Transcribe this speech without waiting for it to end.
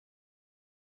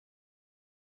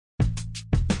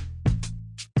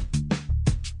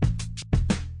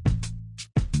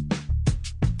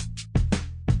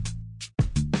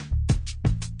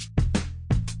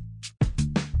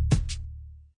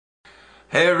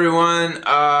Hey everyone,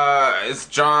 it's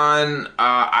John.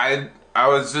 I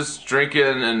was just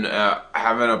drinking and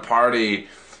having a party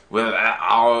with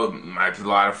a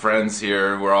lot of friends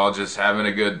here. We're all just having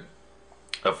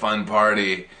a fun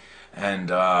party,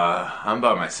 and I'm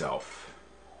by myself.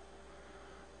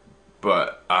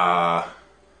 But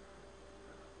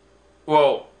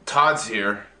well, Todd's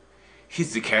here.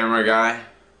 He's the camera guy.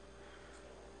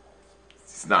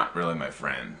 He's not really my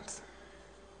friend.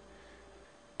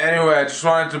 Anyway, I just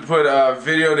wanted to put a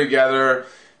video together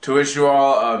to wish you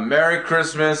all a Merry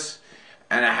Christmas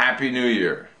and a Happy New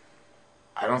Year.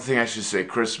 I don't think I should say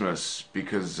Christmas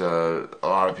because a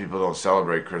lot of people don't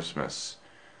celebrate Christmas.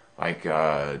 Like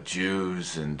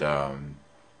Jews and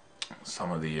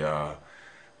some of the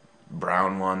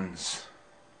brown ones.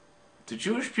 Do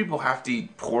Jewish people have to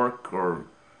eat pork or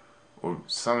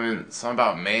something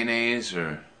about mayonnaise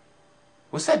or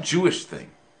what's that Jewish thing?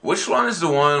 Which one is the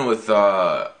one with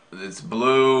it's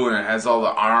blue and it has all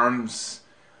the arms?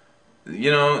 You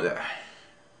know,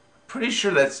 pretty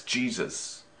sure that's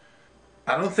Jesus.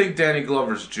 I don't think Danny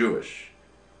Glover's Jewish.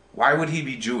 Why would he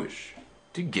be Jewish?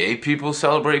 Do gay people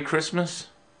celebrate Christmas?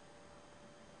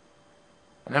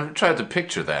 I never tried to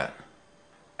picture that.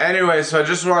 Anyway, so I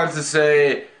just wanted to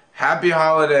say happy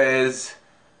holidays.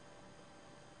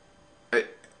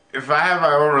 If I have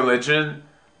my own religion,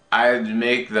 I'd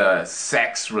make the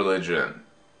sex religion.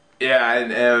 Yeah,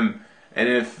 and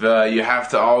if you have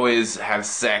to always have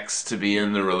sex to be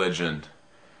in the religion.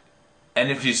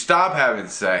 And if you stop having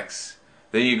sex,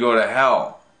 then you go to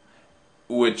hell,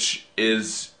 which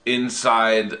is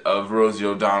inside of Rosie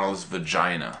O'Donnell's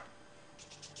vagina.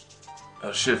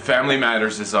 Oh shit, Family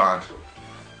Matters is on.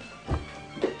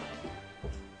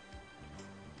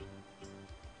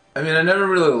 I mean, I never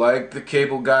really liked the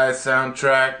Cable Guy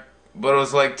soundtrack, but it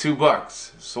was like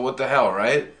 $2, so what the hell,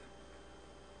 right?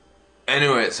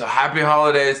 Anyway, so happy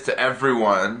holidays to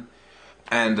everyone,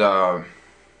 and well,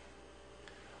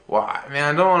 I mean,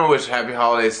 I don't want to wish happy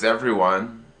holidays to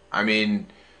everyone. I mean,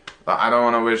 I don't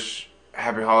want to wish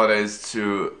happy holidays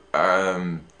to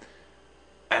an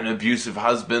abusive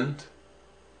husband.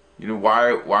 You know,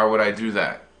 why would I do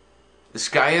that? This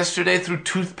guy yesterday threw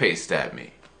toothpaste at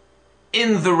me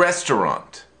in the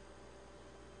restaurant.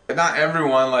 Not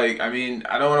everyone, like, I mean,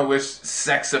 I don't want to wish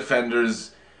sex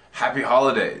offenders happy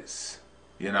holidays,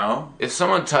 you know? If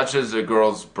someone touches a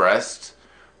girl's breast,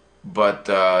 but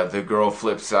the girl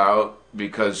flips out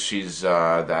because she's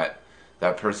that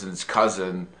person's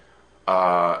cousin,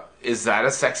 is that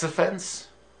a sex offense?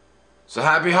 So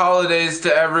happy holidays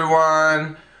to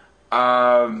everyone.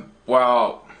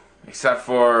 Well, except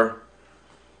for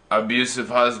abusive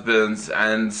husbands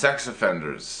and sex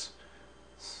offenders.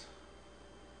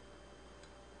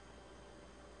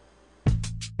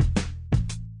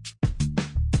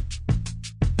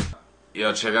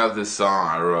 Yo, check out this song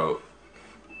I wrote.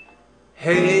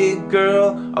 Hey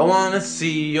girl, I wanna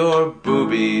see your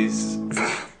boobies.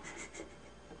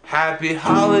 Happy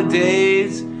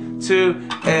holidays to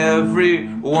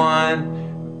everyone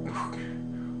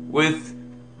with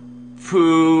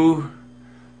poo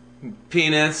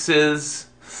penises.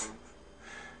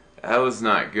 That was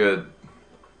not good.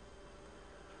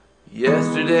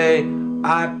 Yesterday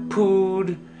I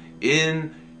pooed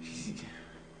in.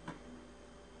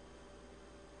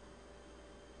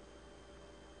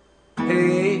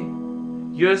 Hey,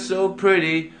 you're so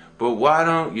pretty, but why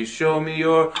don't you show me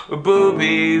your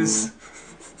boobies?